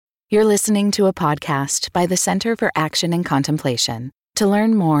You're listening to a podcast by the Center for Action and Contemplation. To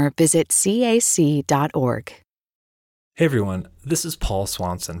learn more, visit cac.org. Hey everyone, this is Paul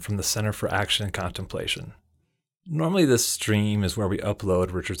Swanson from the Center for Action and Contemplation. Normally this stream is where we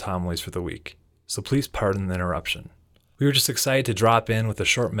upload Richard's homilies for the week, so please pardon the interruption. We were just excited to drop in with a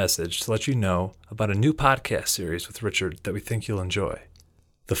short message to let you know about a new podcast series with Richard that we think you'll enjoy.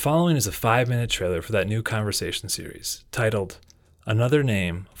 The following is a 5-minute trailer for that new conversation series, titled Another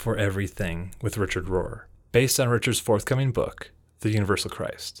Name for Everything with Richard Rohr, based on Richard's forthcoming book, The Universal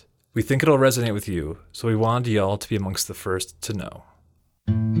Christ. We think it'll resonate with you, so we wanted y'all to be amongst the first to know.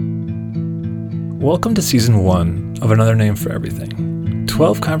 Welcome to Season 1 of Another Name for Everything,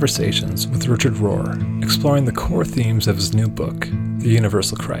 12 conversations with Richard Rohr, exploring the core themes of his new book, The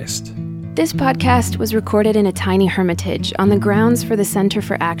Universal Christ. This podcast was recorded in a tiny hermitage on the grounds for the Center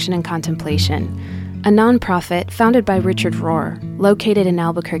for Action and Contemplation, a nonprofit founded by Richard Rohr, located in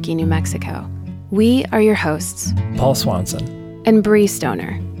Albuquerque, New Mexico. We are your hosts, Paul Swanson and Bree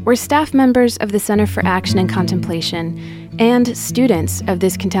Stoner. We're staff members of the Center for Action and Contemplation and students of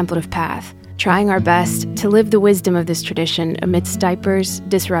this contemplative path, trying our best to live the wisdom of this tradition amidst diapers,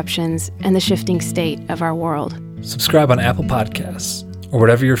 disruptions, and the shifting state of our world. Subscribe on Apple Podcasts or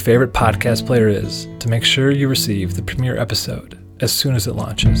whatever your favorite podcast player is to make sure you receive the premiere episode as soon as it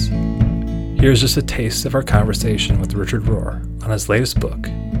launches. Here's just a taste of our conversation with Richard Rohr on his latest book,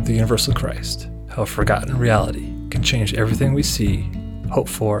 The Universal Christ, How a Forgotten Reality Can Change Everything We See, Hope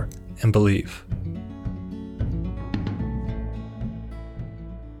For, and Believe.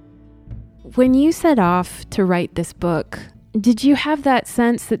 When you set off to write this book, did you have that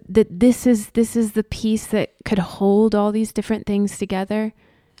sense that this is the piece that could hold all these different things together?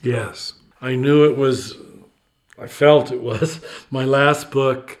 Yes. I felt it was my last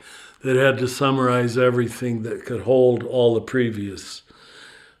book that had to summarize everything that could hold all the previous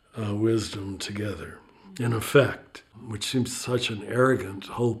wisdom together, in effect, which seems such an arrogant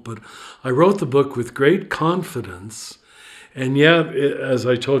hope. But I wrote the book with great confidence, and yet, as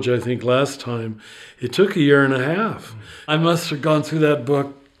I told you, I think last time, it took 1.5 years. I must have gone through that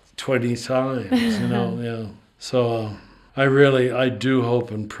book 20 times, yeah. So I do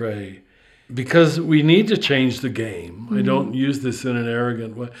hope and pray, because we need to change the game. I don't use this in an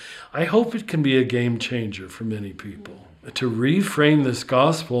arrogant way. I hope it can be a game changer for many people, to reframe this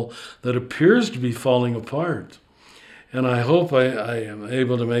gospel that appears to be falling apart. And I hope I am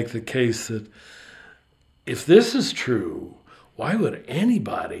able to make the case that if this is true, why would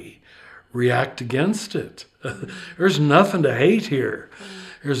anybody react against it? There's nothing to hate here.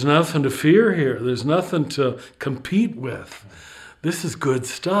 There's nothing to fear here. There's nothing to compete with. This is good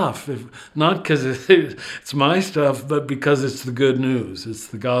stuff, not because it's my stuff, but because it's the good news. It's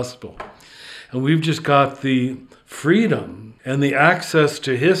the gospel. And we've just got the freedom and the access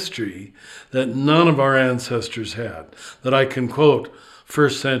to history that none of our ancestors had, that I can quote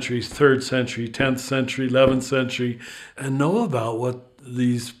 1st century, 3rd century, 10th century, 11th century, and know about what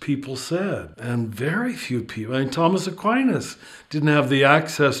these people said. And very few people, Thomas Aquinas didn't have the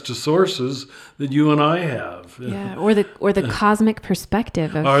access to sources that you and I have. Yeah, or the cosmic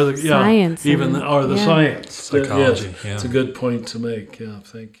perspective of science. Science. Psychology. Yes, it's a good point to make. Yeah,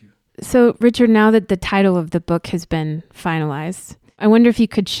 thank you. So, Richard, now that the title of the book has been finalized, I wonder if you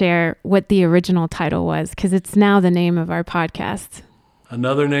could share what the original title was, because it's now the name of our podcast.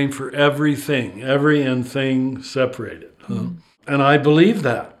 Another name for everything, every and thing separated. And I believe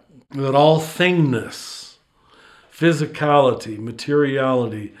that all thingness, physicality,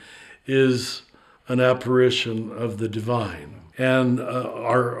 materiality is an apparition of the divine. And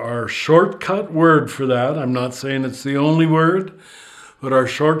our shortcut word for that, I'm not saying it's the only word, but our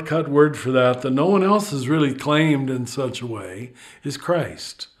shortcut word for that no one else has really claimed in such a way, is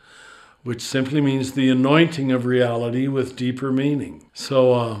Christ, which simply means the anointing of reality with deeper meaning.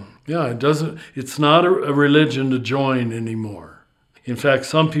 So, it's not a religion to join anymore. In fact,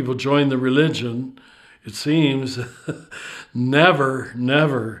 some people join the religion, it seems,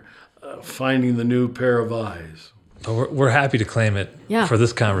 never finding the new pair of eyes. But we're happy to claim it for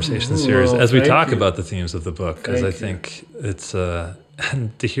this conversation series as we talk about the themes of the book, because I think it's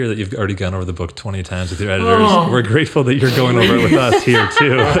and to hear that you've already gone over the book 20 times with your editors. We're grateful that you're going over it with us here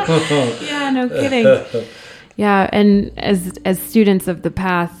too. Yeah, no kidding. Yeah, and as students of the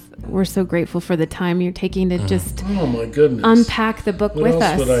path, we're so grateful for the time you're taking to just unpack the book with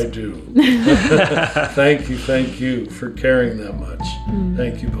us. What else would I do? Thank you for caring that much.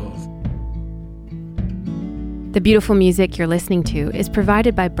 Thank you both. The beautiful music you're listening to is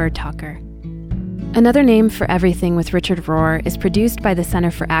provided by Bird Talker. Another Name for Everything with Richard Rohr is produced by the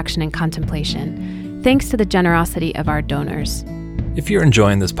Center for Action and Contemplation, thanks to the generosity of our donors. If you're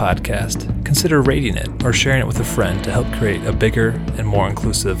enjoying this podcast, consider rating it or sharing it with a friend to help create a bigger and more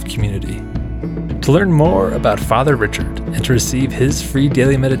inclusive community. To learn more about Father Richard and to receive his free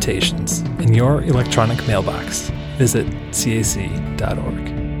daily meditations in your electronic mailbox, visit cac.org.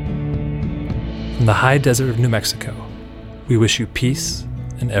 From the high desert of New Mexico, we wish you peace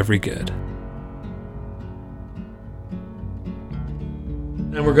and every good.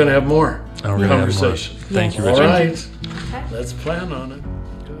 And we're going to have more conversation. Thank you, Richard. All right. Let's plan on it.